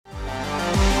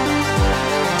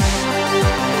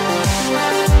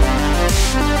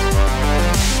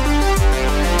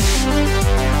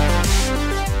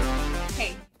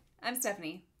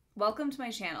welcome to my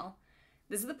channel.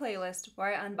 This is the playlist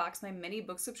where I unbox my mini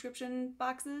book subscription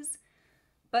boxes,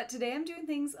 but today I'm doing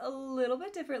things a little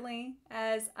bit differently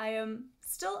as I am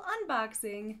still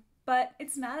unboxing, but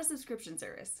it's not a subscription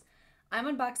service. I'm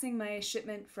unboxing my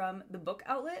shipment from The Book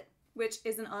Outlet, which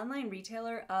is an online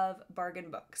retailer of bargain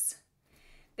books.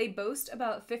 They boast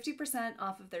about 50%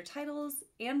 off of their titles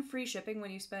and free shipping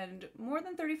when you spend more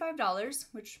than $35,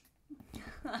 which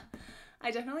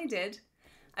I definitely did.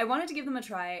 I wanted to give them a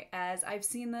try as I've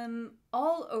seen them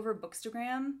all over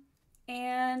Bookstagram,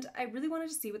 and I really wanted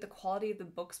to see what the quality of the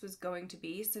books was going to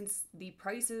be since the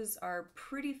prices are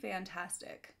pretty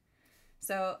fantastic.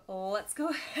 So let's go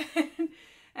ahead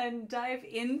and dive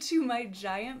into my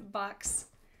giant box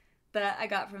that I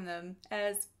got from them.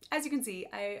 As you can see,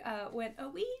 I went a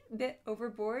wee bit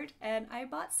overboard and I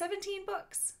bought 17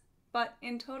 books, but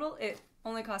in total it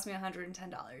only cost me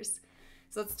 $110.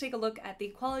 So let's take a look at the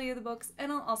quality of the books,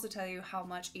 and I'll also tell you how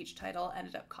much each title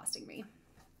ended up costing me.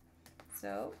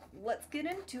 So let's get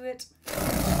into it.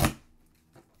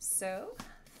 So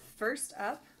first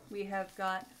up, we have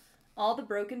got All the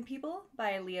Broken People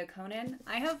by Leah Conan.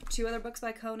 I have two other books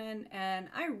by Conan, and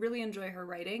I really enjoy her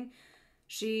writing.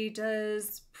 She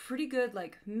does pretty good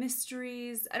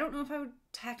mysteries. I don't know if I would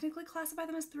technically classify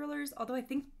them as thrillers, although I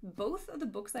think both of the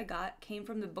books I got came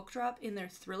from the Book Drop in their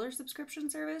thriller subscription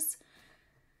service.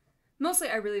 Mostly,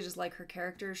 I really just like her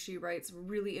characters. She writes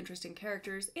really interesting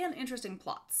characters and interesting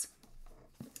plots.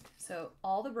 So,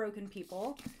 All the Broken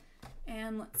People.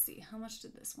 And let's see, how much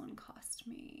did this one cost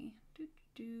me?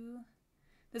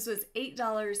 This was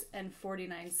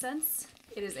 $8.49.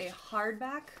 It is a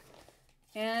hardback,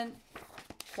 and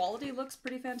quality looks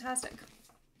pretty fantastic.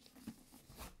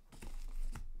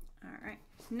 All right,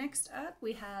 next up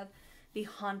we have The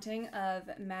Haunting of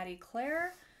Maddie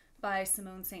Clare by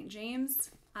Simone St. James.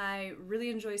 I really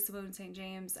enjoy Simone St.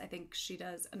 James. I think she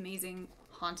does amazing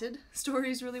haunted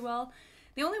stories really well.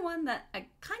 The only one that I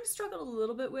kind of struggled a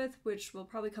little bit with, which will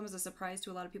probably come as a surprise to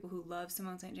a lot of people who love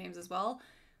Simone St. James as well,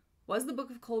 was the Book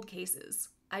of Cold Cases.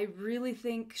 I really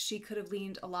think she could have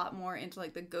leaned a lot more into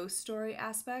the ghost story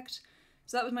aspect.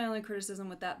 So that was my only criticism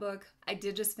with that book. I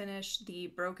did just finish The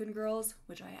Broken Girls,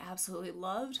 which I absolutely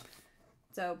loved.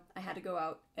 So I had to go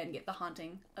out and get The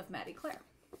Haunting of Maddie Clare.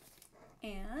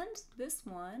 And this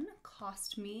one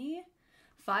cost me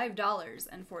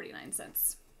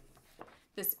 $5.49.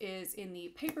 This is in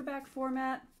the paperback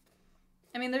format.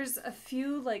 I mean, there's a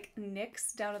few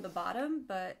nicks down at the bottom,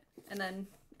 and then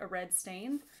a red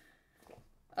stain.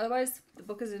 Otherwise, the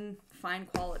book is in fine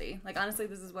quality. Honestly,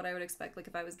 this is what I would expect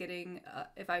if I was getting a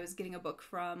book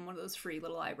from one of those free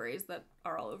little libraries that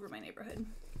are all over my neighborhood.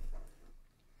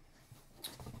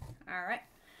 All right.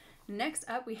 Next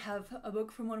up, we have a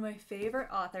book from one of my favorite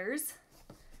authors,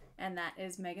 and that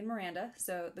is Megan Miranda.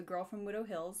 So, The Girl from Widow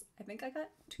Hills. I think I got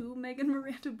 2 Megan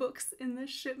Miranda books in this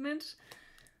shipment.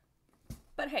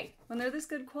 But hey, when they're this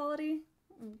good quality,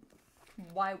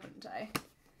 why wouldn't I?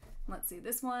 Let's see,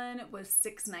 this one was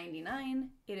 $6.99.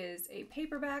 It is a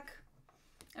paperback.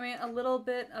 I mean, a little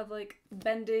bit of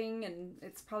bending, and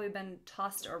it's probably been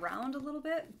tossed around a little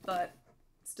bit, but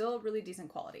still really decent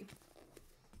quality.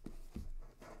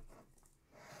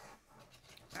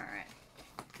 All right,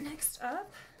 next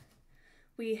up,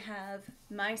 we have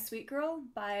My Sweet Girl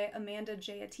by Amanda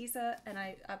J. Atisa, and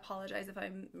I apologize if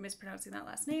I'm mispronouncing that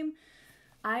last name.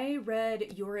 I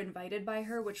read You're Invited by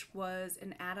her, which was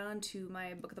an add-on to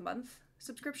my Book of the Month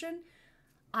subscription.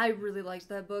 I really liked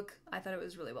that book. I thought it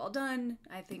was really well done.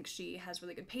 I think she has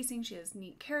really good pacing. She has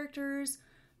neat characters.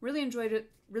 Really enjoyed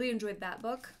it. Really enjoyed that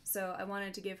book. So I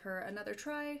wanted to give her another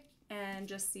try and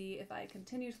just see if I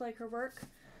continue to like her work.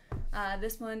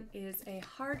 This one is a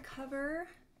hardcover,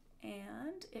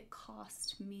 and it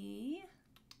cost me,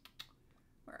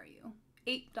 where are you?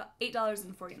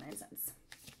 $8.49.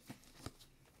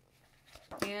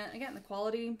 And again, the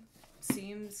quality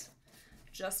seems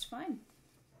just fine.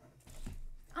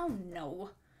 Oh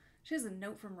no, she has a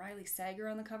note from Riley Sager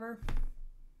on the cover.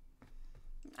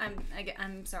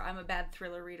 I'm sorry, I'm a bad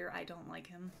thriller reader. I don't like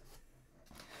him.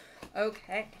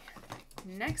 Okay,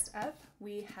 next up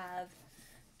we have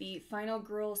The Final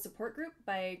Girl Support Group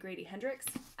by Grady Hendrix.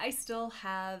 I still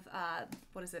have, How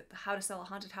to Sell a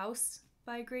Haunted House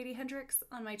by Grady Hendrix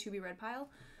on my to be read pile,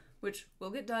 which will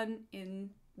get done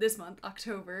in this month,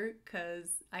 October,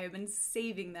 because I have been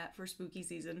saving that for spooky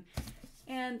season.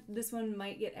 And this one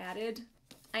might get added.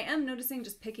 I am noticing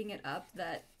just picking it up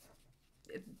that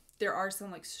there are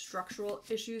some structural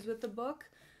issues with the book.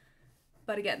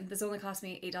 But again, this only cost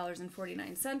me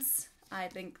 $8.49. I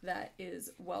think that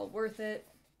is well worth it.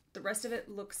 The rest of it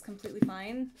looks completely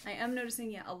fine. I am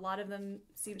noticing, a lot of them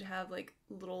seem to have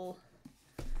little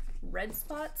red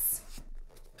spots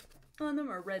on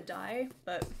them, or red dye,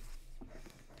 but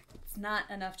it's not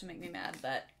enough to make me mad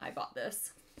that I bought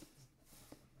this.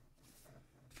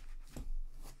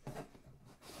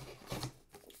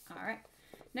 All right,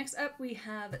 next up we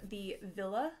have The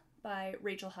Villa by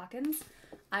Rachel Hawkins.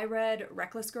 I read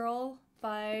Reckless Girls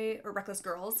by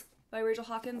Rachel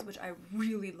Hawkins, which I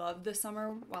really loved this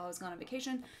summer while I was gone on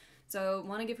vacation, so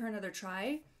want to give her another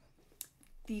try.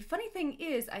 The funny thing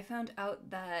is, I found out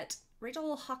that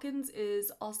Rachel Hawkins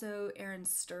is also Erin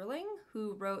Sterling,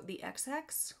 who wrote The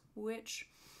XX, which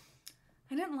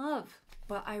I didn't love,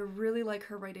 but I really like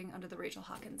her writing under the Rachel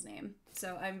Hawkins name.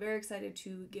 So I'm very excited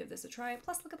to give this a try.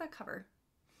 Plus, look at that cover.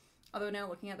 Although now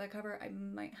looking at that cover, I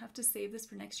might have to save this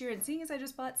for next year. And seeing as I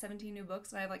just bought 17 new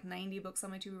books and I have like 90 books on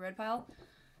my to be read pile,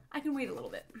 I can wait a little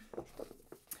bit.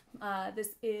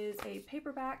 This is a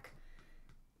paperback,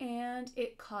 and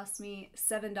it cost me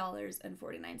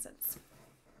 $7.49.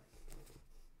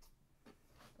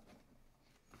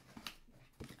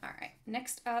 All right,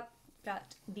 next up,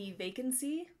 got The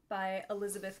Vacancy by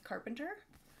Elizabeth Carpenter.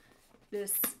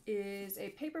 This is a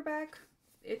paperback.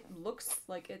 It looks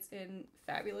like it's in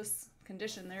fabulous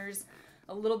condition. There's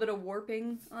a little bit of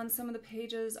warping on some of the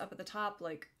pages up at the top,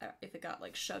 like if it got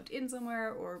like shoved in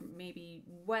somewhere or maybe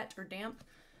wet or damp.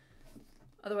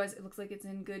 Otherwise, it looks like it's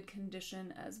in good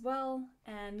condition as well.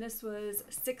 And this was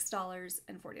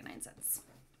 $6.49.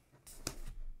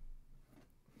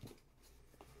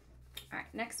 All right,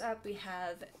 next up we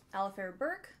have Alafair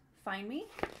Burke, Find Me.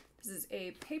 This is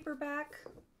a paperback.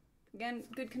 Again,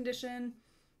 good condition.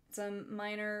 Some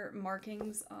minor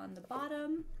markings on the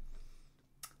bottom.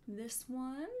 This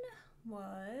one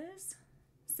was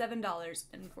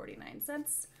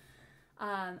 $7.49.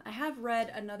 I have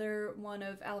read another one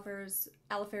of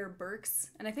Alafair Burke's,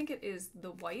 and I think it is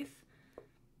The Wife.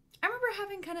 I remember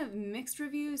having kind of mixed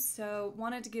reviews, so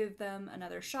wanted to give them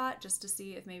another shot just to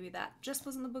see if maybe that just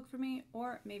wasn't the book for me,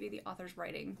 or maybe the author's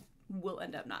writing will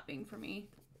end up not being for me.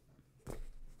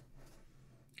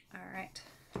 All right,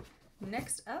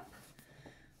 next up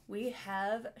we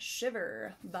have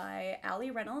Shiver by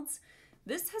Allie Reynolds.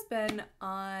 This has been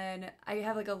on, I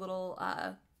have like a little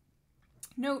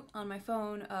note on my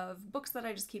phone of books that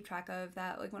I just keep track of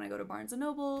that, like when I go to Barnes &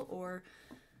 Noble or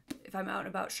if I'm out and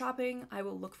about shopping, I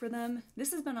will look for them.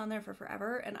 This has been on there for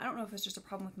forever, and I don't know if it's just a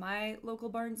problem with my local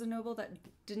Barnes & Noble that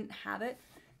didn't have it.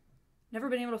 Never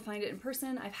been able to find it in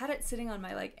person. I've had it sitting on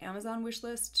my like Amazon wish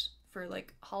list for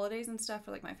like holidays and stuff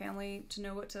for like my family to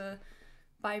know what to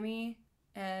buy me,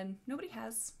 and nobody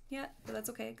has yet, but that's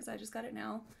okay because I just got it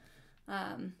now.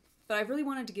 But I really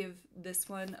wanted to give this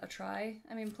one a try.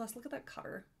 I mean, plus look at that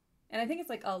cover. And I think it's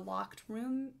like a locked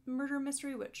room murder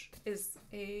mystery, which is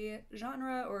a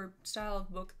genre or style of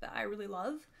book that I really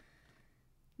love.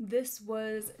 This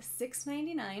was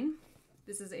 $6.99.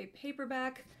 This is a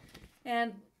paperback,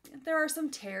 and there are some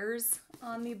tears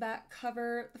on the back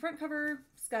cover. The front cover's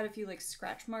got a few like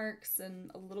scratch marks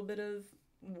and a little bit of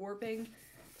warping.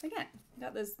 Again,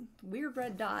 got this weird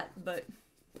red dot, but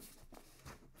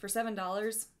for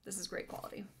 $7, this is great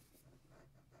quality.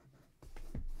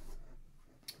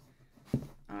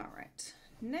 All right,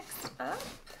 next up,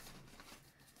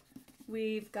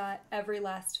 we've got Every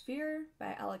Last Fear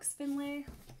by Alex Finlay.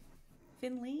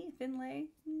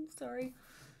 Sorry.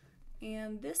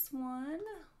 And this one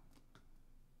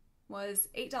was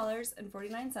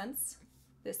 $8.49.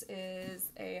 This is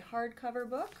a hardcover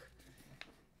book.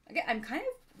 Again, I'm kind of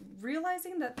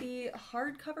realizing that the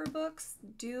hardcover books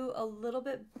do a little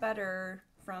bit better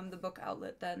from the book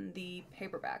outlet than the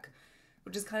paperback,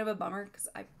 which is kind of a bummer because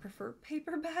I prefer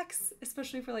paperbacks,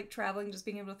 especially for like traveling, just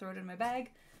being able to throw it in my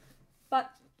bag. But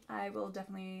I will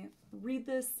definitely read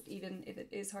this, even if it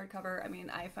is hardcover. I mean,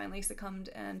 I finally succumbed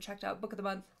and checked out Book of the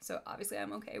Month, so obviously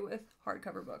I'm okay with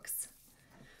hardcover books.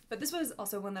 But this was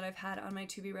also one that I've had on my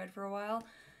to be read for a while.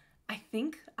 I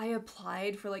think I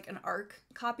applied for like an ARC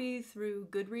copy through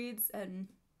Goodreads and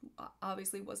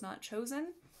obviously was not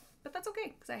chosen, but that's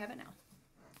okay because I have it now.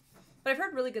 But I've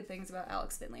heard really good things about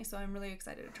Alex Finlay, so I'm really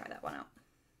excited to try that one out.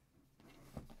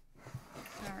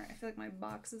 All right, I feel like my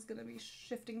box is gonna be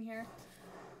shifting here.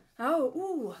 Oh,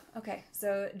 ooh, okay,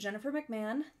 so Jennifer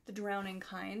McMahon, The Drowning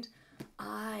Kind.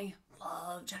 I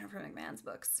love Jennifer McMahon's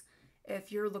books.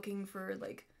 If you're looking for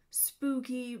like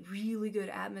spooky, really good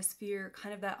atmosphere,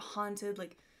 kind of that haunted,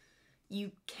 like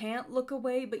you can't look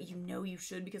away, but you know you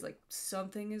should because like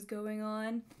something is going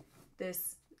on.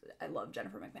 I love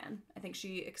Jennifer McMahon. I think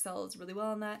she excels really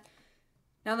well in that.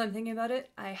 Now that I'm thinking about it,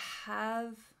 I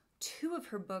have 2 of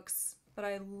her books, but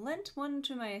I lent one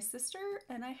to my sister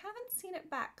and I haven't seen it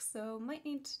back, so might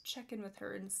need to check in with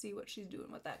her and see what she's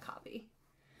doing with that copy.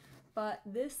 but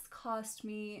this cost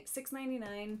me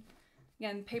 $6.99.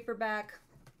 Again, paperback.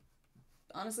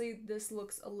 Honestly, this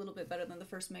looks a little bit better than the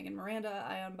first Megan Miranda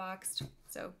I unboxed,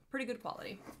 so pretty good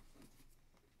quality.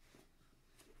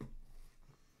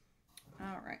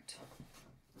 All right.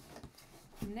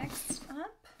 Next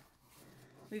up,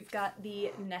 we've got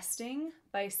the Nesting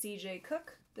by C.J.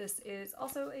 Cooke. This is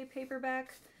also a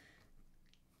paperback.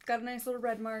 Got a nice little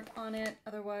red mark on it,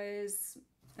 otherwise,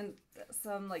 and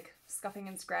some like scuffing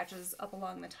and scratches up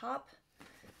along the top.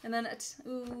 And then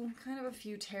kind of a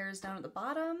few tears down at the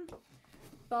bottom.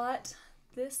 But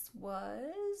this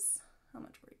was, how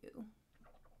much were you?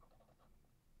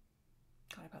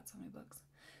 God, I bought so many books.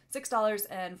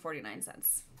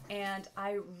 $6.49. And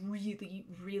I really,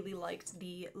 really liked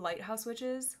the Lighthouse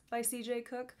Witches by C.J.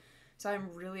 Cooke. So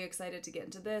I'm really excited to get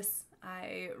into this.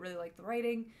 I really like the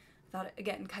writing. Thought it,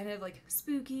 again, kind of like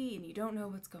spooky and you don't know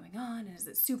what's going on. And is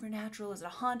it supernatural? Is it a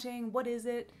haunting? What is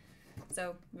it?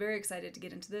 So very excited to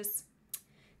get into this.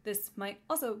 This might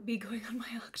also be going on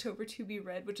my October to be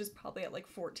read, which is probably at like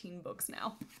 14 books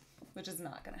now, which is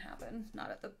not going to happen.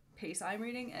 Not at the pace I'm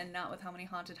reading and not with how many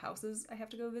haunted houses I have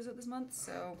to go visit this month.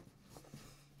 So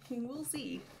we'll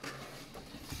see.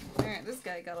 All right, this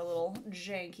guy got a little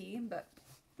janky, but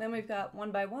then we've got One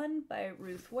by One by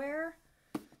Ruth Ware.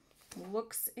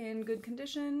 Looks in good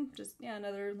condition. Just, yeah,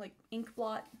 another like ink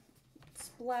blot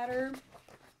splatter.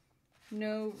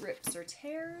 No rips or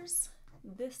tears.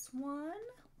 This one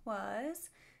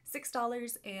was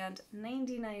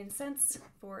 $6.99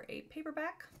 for a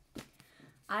paperback.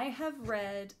 I have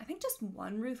read, I think just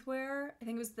one Ruth Ware. I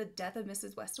think it was The Death of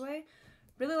Mrs. Westaway.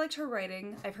 Really liked her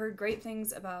writing. I've heard great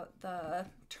things about The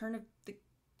Turn of the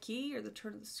Key or The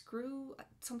Turn of the Screw,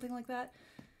 something like that.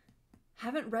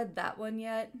 Haven't read that one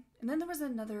yet. And then there was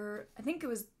another, I think it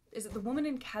was, is it The Woman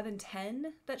in Cabin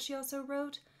 10 that she also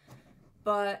wrote?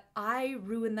 But I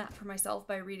ruined that for myself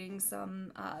by reading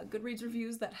some Goodreads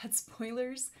reviews that had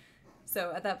spoilers.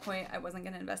 So at that point, I wasn't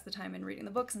going to invest the time in reading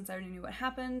the book since I already knew what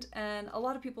happened. And a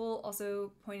lot of people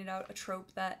also pointed out a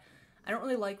trope that I don't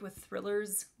really like with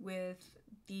thrillers, with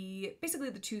basically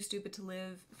the too stupid to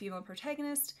live female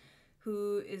protagonist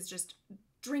who is just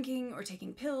drinking or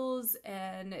taking pills,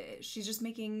 and she's just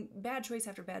making bad choice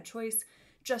after bad choice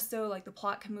just so like the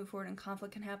plot can move forward and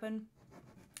conflict can happen.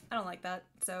 I don't like that,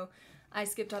 so I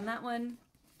skipped on that one,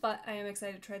 but I am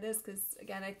excited to try this because,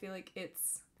 again, I feel like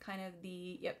it's kind of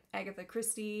the, Agatha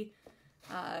Christie,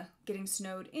 getting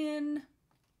snowed in,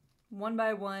 one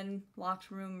by one,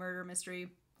 locked room murder mystery.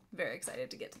 Very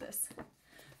excited to get to this.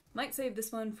 Might save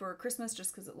this one for Christmas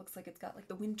just because it looks like it's got like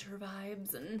the winter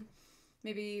vibes, and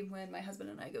maybe when my husband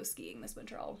and I go skiing this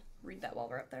winter, I'll read that while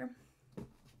we're up there.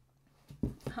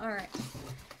 All right,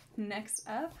 next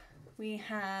up we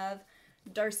have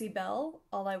Darcy Bell,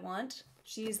 All I Want.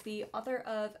 She's the author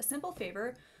of A Simple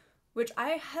Favor, which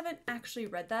I haven't actually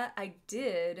read that. I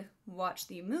did watch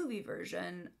the movie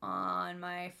version on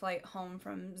my flight home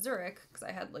from Zurich because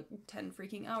I had like 10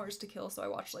 freaking hours to kill, so I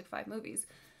watched like 5 movies.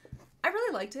 I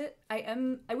really liked it. I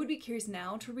would be curious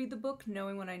now to read the book,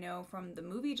 knowing what I know from the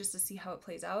movie, just to see how it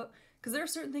plays out. Because there are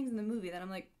certain things in the movie that I'm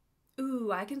like,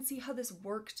 ooh, I can see how this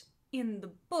worked in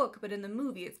the book, but in the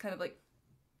movie it's kind of like,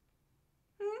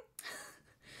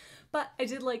 But I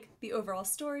did like the overall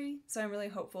story, so I'm really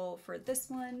hopeful for this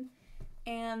one.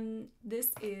 And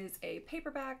this is a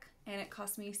paperback, and it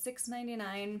cost me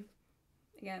 $6.99.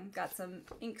 Again, got some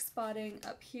ink spotting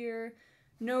up here.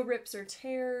 No rips or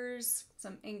tears.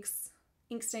 Some ink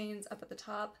stains up at the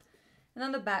top. And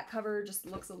then the back cover just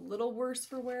looks a little worse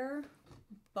for wear,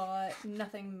 but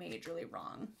nothing majorly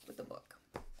wrong with the book.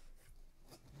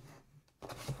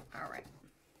 All right.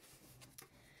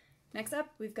 Next up,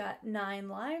 we've got 9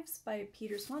 Lives by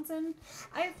Peter Swanson.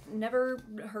 I've never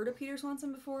heard of Peter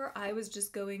Swanson before. I was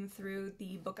just going through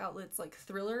the book outlet's like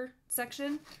thriller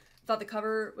section. Thought the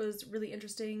cover was really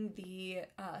interesting. The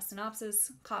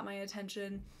synopsis caught my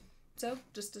attention. So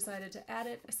just decided to add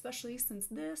it, especially since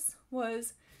this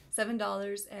was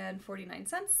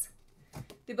 $7.49.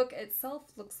 The book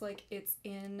itself looks like it's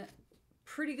in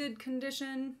pretty good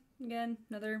condition. Again,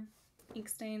 another ink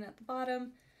stain at the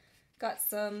bottom. Got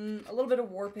a little bit of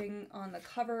warping on the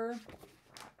cover,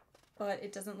 but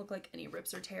it doesn't look like any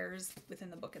rips or tears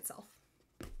within the book itself.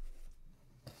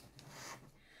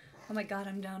 Oh my god,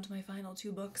 I'm down to my final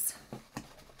 2 books.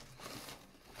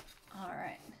 All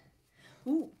right.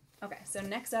 Ooh, okay, so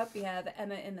next up we have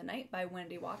Emma in the Night by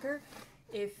Wendy Walker.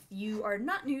 If you are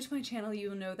not new to my channel, you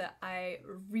will know that I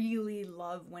really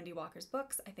love Wendy Walker's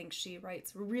books. I think she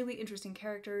writes really interesting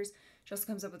characters. She also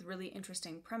comes up with really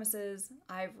interesting premises.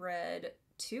 I've read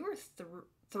 2 or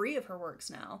 3 of her works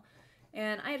now,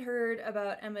 And I had heard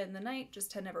about Emma in the Night,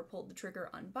 just had never pulled the trigger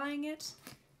on buying it.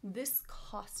 This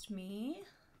cost me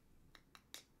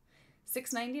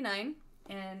 $6.99,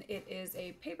 and it is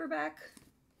a paperback.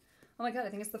 Oh my god, I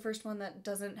think it's the first one that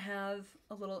doesn't have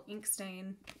a little ink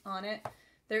stain on it.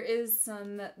 There is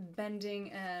some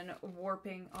bending and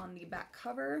warping on the back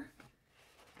cover,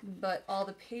 but all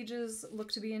the pages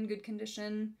look to be in good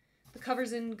condition. The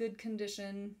cover's in good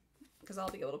condition, because I'll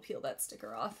be able to peel that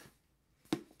sticker off.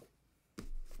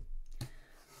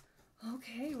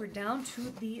 Okay, we're down to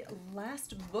the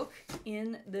last book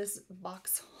in this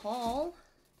box haul,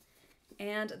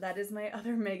 and that is my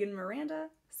other Megan Miranda,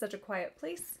 Such a Quiet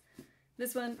Place.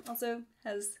 This one also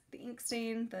has the ink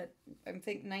stain that I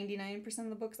think 99% of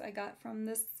the books I got from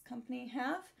this company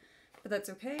have, but that's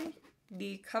okay.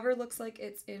 The cover looks like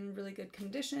it's in really good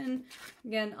condition.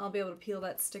 Again, I'll be able to peel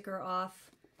that sticker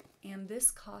off, and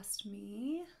this cost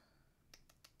me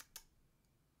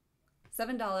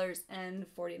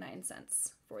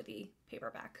 $7.49 for the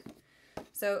paperback.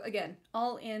 So again,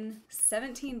 all in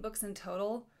 17 books in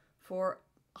total for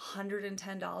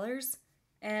 $110.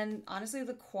 And honestly,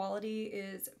 the quality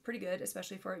is pretty good,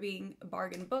 especially for it being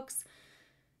bargain books.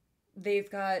 They've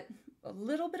got a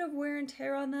little bit of wear and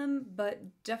tear on them, but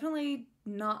definitely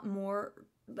not more.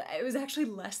 It was actually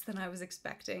less than I was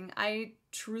expecting. I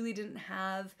truly didn't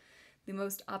have the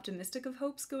most optimistic of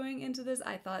hopes going into this.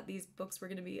 I thought these books were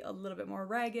going to be a little bit more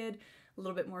ragged, a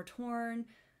little bit more torn.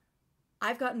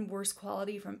 I've gotten worse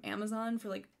quality from Amazon for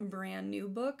like brand new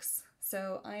books,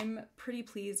 so I'm pretty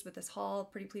pleased with this haul,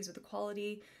 pretty pleased with the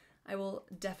quality. I will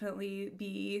definitely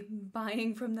be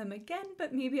buying from them again,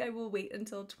 but maybe I will wait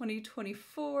until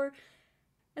 2024,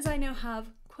 as I now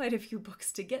have quite a few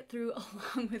books to get through,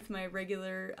 along with my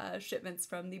regular shipments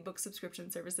from the book subscription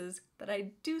services that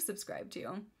I do subscribe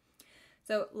to.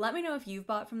 So let me know if you've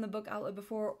bought from the Book Outlet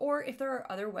before, or if there are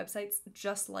other websites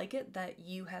just like it that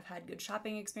you have had good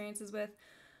shopping experiences with.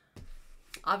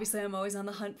 Obviously, I'm always on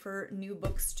the hunt for new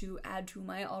books to add to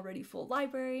my already full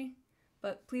library,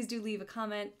 but please do leave a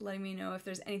comment letting me know if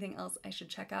there's anything else I should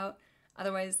check out.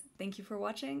 Otherwise, thank you for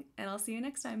watching, and I'll see you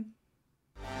next time.